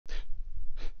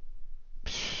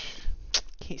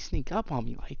can't sneak up on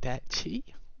me like that. Gee,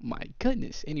 my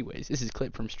goodness. Anyways, this is a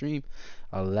clip from stream,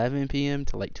 11 p.m.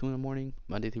 to like 2 in the morning,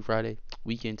 Monday through Friday.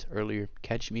 Weekends earlier.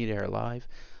 Catch me there live.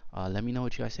 Let me know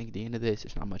what you guys think at the end of this.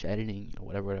 There's not much editing, you know,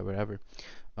 whatever.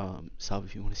 Sub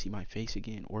if you want to see my face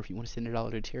again, or if you want to send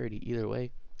 $1 to charity. Either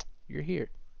way, you're here.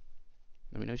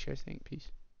 Let me know what you guys think.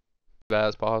 Peace. Bad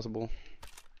as possible.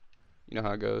 You know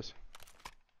how it goes.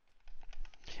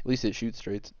 At least it shoots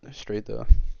straight though.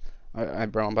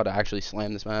 Bro, I'm about to actually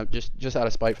slam this map just out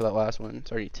of spite for that last one. It's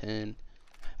already 10.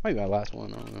 Might be my last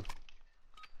one. I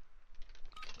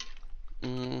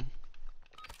don't know.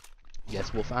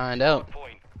 Guess we'll find out.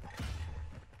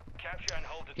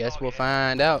 Guess we'll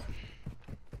find out.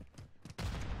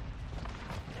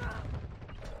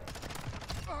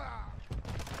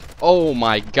 Oh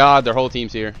my God, their whole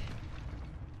team's here.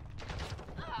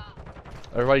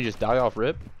 Everybody just die off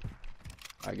rip?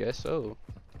 I guess so.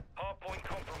 Hardpoint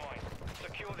compromised.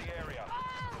 Secure the area.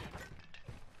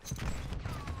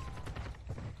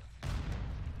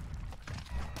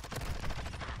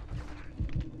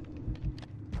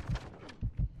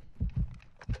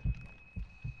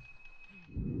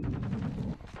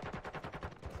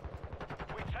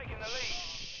 We've taken the lead.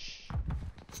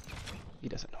 He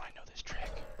doesn't know I know this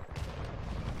trick.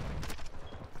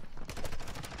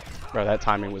 Bro, that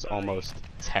timing was almost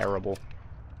terrible.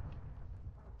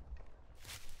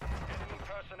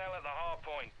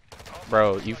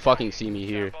 Bro, you fucking see me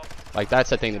here. Like,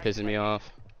 that's the thing that pisses me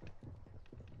off.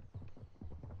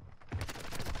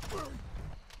 Location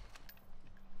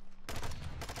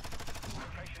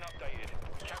updated.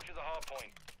 Capture the hard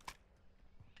point.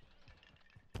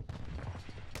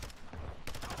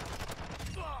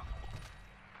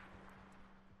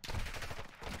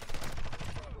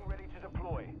 Ready to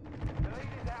deploy. The lead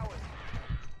is ours.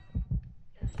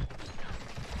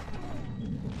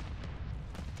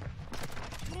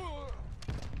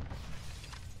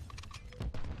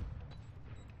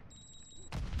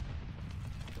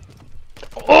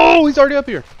 Oh, he's already up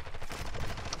here.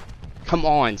 Come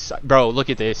on, bro,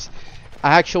 look at this.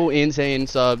 Actual insane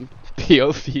sub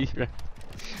POV.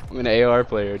 I'm an AR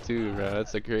player too, bro.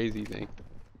 That's the crazy thing.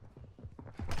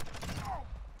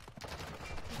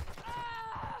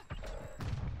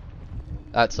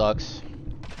 That sucks.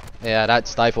 Yeah, that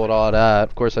stifled all that.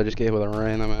 Of course, I just gave with a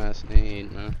random ass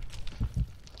nade, man.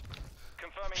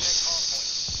 Confirming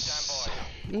next hard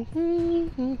point.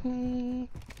 Stand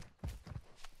by.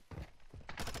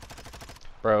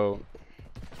 Bro,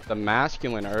 the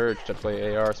masculine urge to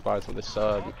play AR spots with a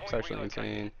sub, it's actually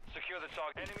insane. Secure the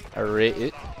target. I rate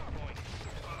it.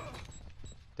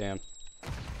 Damn.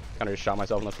 Kinda just shot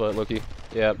myself in the foot, Loki.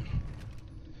 Yep.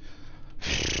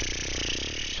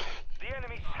 The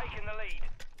enemy's taking the lead.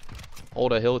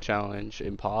 Hold a hill challenge.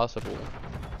 Impossible.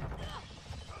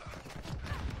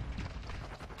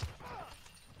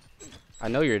 I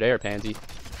know you're there, Pansy.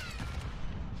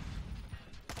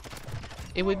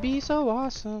 It would be so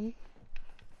awesome.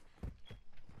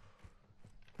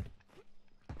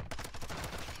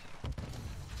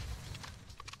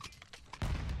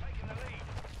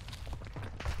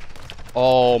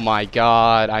 Oh my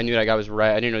God, I knew that guy was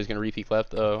right. I didn't know he was gonna re-peek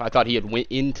left though. I thought he had went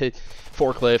into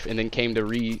forklift and then came to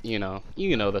you know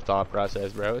the thought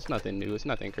process, bro. It's nothing new, it's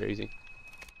nothing crazy.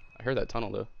 I heard that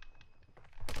tunnel though.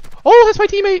 Oh, that's my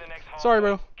teammate! Sorry,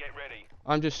 bro.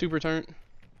 I'm just super turnt.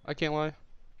 I can't lie.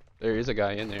 There is a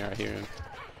guy in there, I hear him.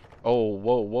 Oh,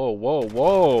 whoa.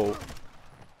 Location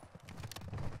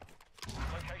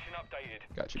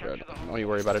updated. Got you, bro. Don't you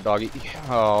worry about it, doggy.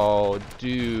 Oh,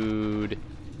 dude.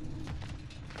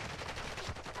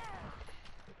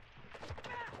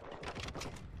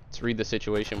 Let's read the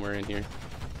situation we're in here.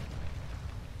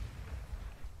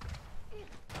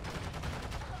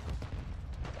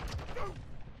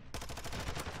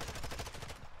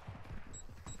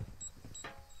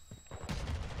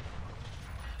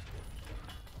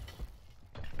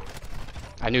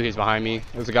 I knew he was behind me.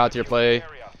 It was a god tier play.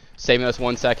 Saving us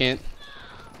 1 second.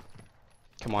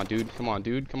 Come on, dude. Come on,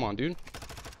 dude. Come on, dude.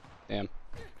 Damn.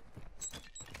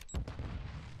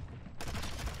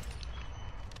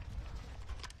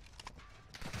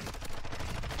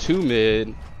 Two mid.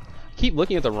 I keep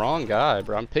looking at the wrong guy,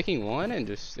 bro. I'm picking one and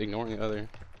just ignoring the other.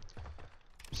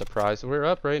 I'm surprised we're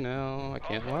up right now. I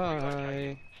can't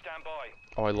lie.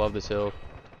 Oh, I love this hill.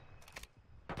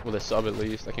 With a sub at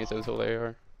least. I can't say this whole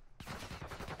AR.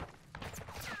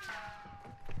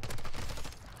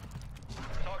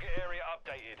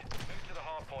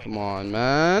 Come on,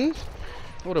 man.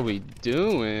 What are we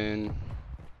doing?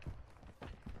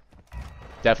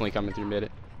 Definitely coming through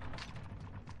mid.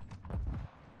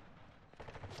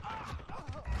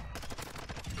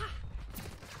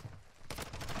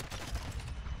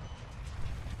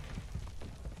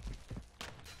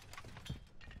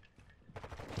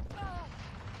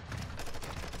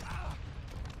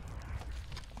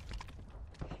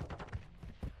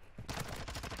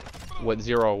 what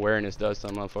zero awareness does to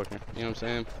a motherfucker. You know what I'm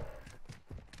saying?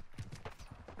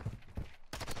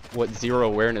 What zero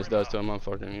awareness does to a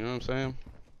motherfucker. You know what I'm saying?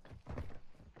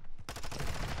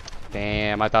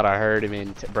 Damn, I thought I heard him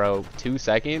in, bro, 2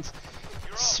 seconds.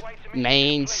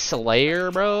 Main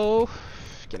Slayer, bro.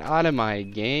 Get out of my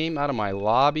game, out of my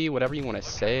lobby, whatever you want to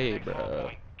say, bro.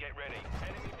 Get ready.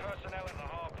 Enemy personnel at the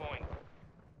hard point.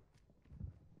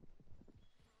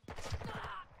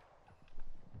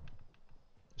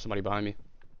 Somebody behind me.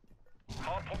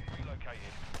 Hard point relocated.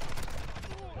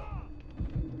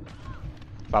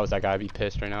 If I was that guy, I'd be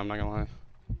pissed right now, I'm not gonna lie.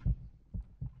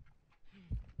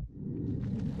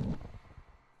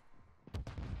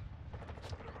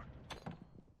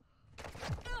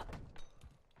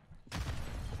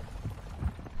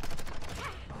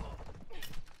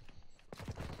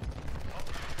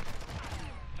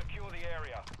 Secure the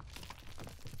area.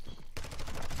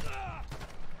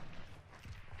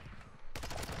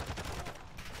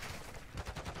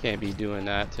 Can't be doing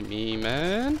that to me,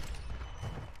 man.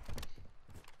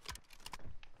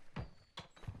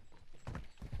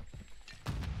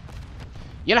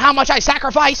 You know how much I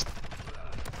sacrificed?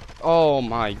 Oh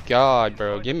my god,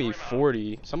 bro. Give me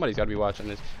 40. Somebody's gotta be watching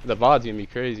this. The VOD's gonna be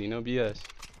crazy, no BS.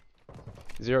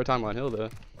 Zero time on hill, though.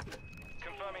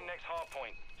 Confirming next hard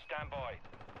point. Stand by.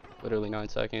 Literally 9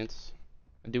 seconds.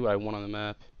 I do what I want on the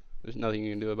map. There's nothing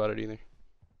you can do about it either.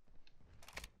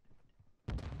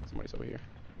 Somebody's over here.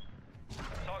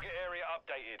 Target area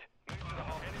updated. Move to the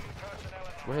hard. Enemy personnel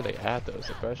at Where are they at, though, is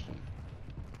the question.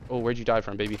 Oh, where'd you die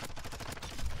from, baby?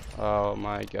 Oh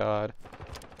my god.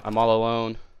 I'm all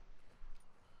alone.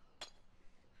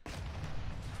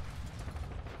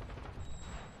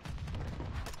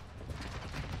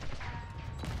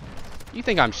 You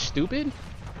think I'm stupid?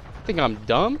 Think I'm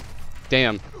dumb?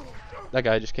 Damn. That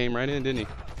guy just came right in, didn't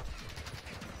he?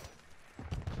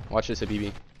 Watch this,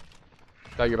 Habibi.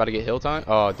 Thought you were about to get hill time?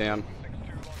 Oh, damn.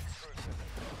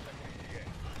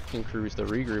 Can cruise the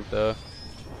regroup, though.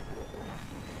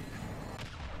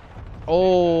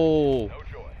 Oh!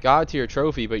 God tier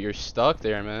trophy, but you're stuck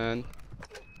there, man.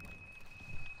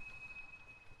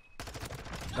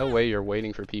 No way you're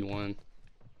waiting for P1.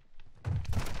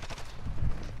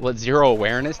 What zero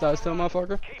awareness does to a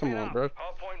motherfucker? Come on, bro.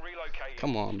 hard point relocated.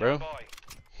 Come on, bro. Stand by.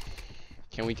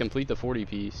 Can we complete the 40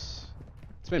 piece?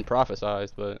 It's been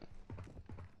prophesized, but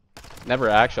never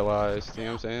actualized. You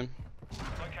know what I'm saying?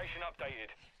 Location updated.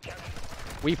 Capture.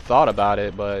 We've thought about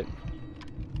it, but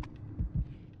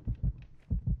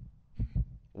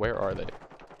where are they?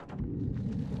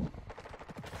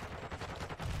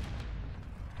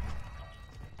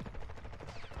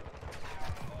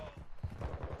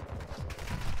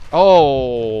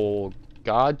 Oh,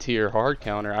 God tier hard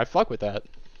counter. I fuck with that.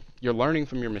 You're learning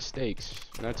from your mistakes.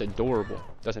 And that's adorable.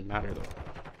 Doesn't matter though.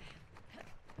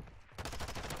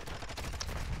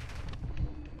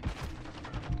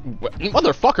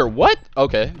 Motherfucker, what?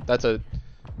 Okay, that's a.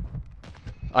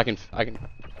 I can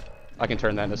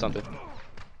turn that into something.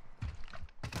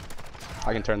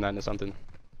 I can turn that into something.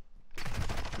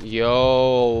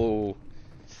 Yo.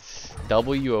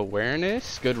 W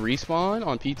awareness, good respawn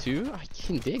on P2. I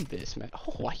can dig this, man.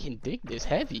 Oh, I can dig this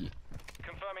heavy.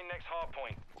 Confirming next hard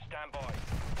point. Stand by.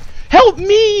 Help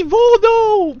me,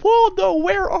 Voldo! Voldo,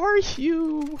 where are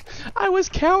you? I was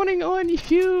counting on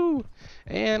you.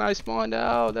 And I spawned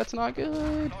out. That's not good.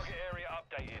 Target area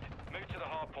updated. Move to the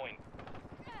hard point.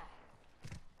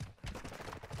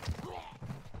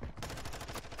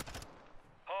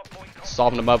 Hard point.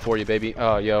 Solving them up for you, baby.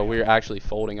 Oh, yo, we're actually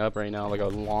folding up right now like a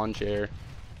lawn chair.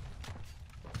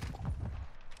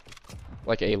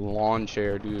 Like a lawn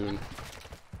chair, dude.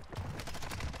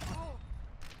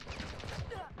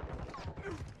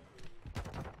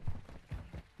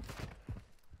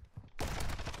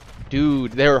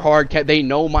 Dude, they're hard. They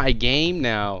know my game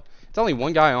now. It's only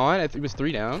one guy on. I think it was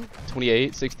 3 down.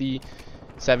 28, 60,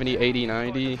 70, 80,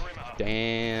 90.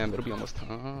 Damn, it'll be almost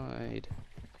tied.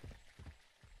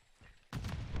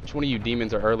 Which one of you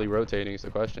demons are early rotating is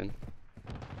the question.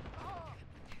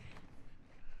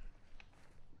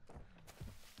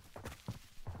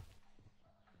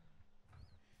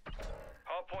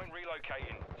 Hard point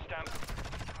relocating. Stand.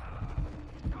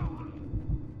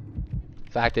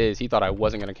 Fact is, he thought I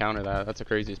wasn't going to counter that. That's the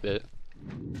craziest bit.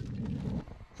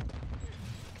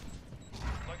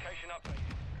 Location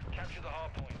updated. Capture the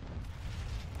hard point.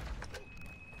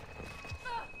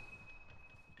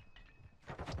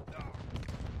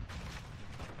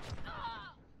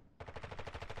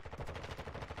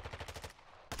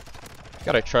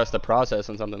 Gotta trust the process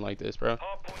on something like this, bro.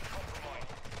 Hard point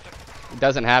compromised. It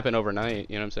doesn't happen overnight,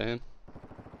 you know what I'm saying?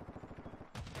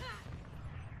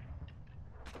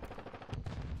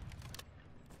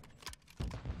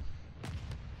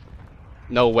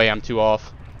 No way, I'm 2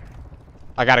 off.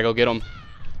 I gotta go get him.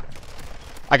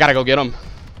 I gotta go get him.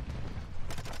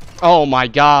 Oh my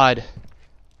god.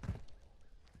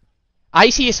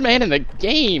 Iciest man in the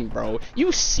game, bro.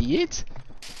 You see it?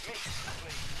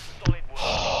 Solid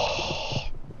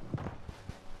work.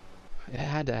 It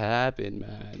had to happen,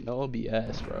 man. No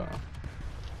BS, bro.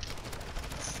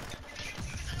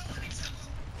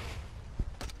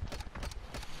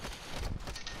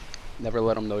 Never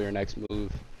let them know your next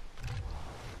move.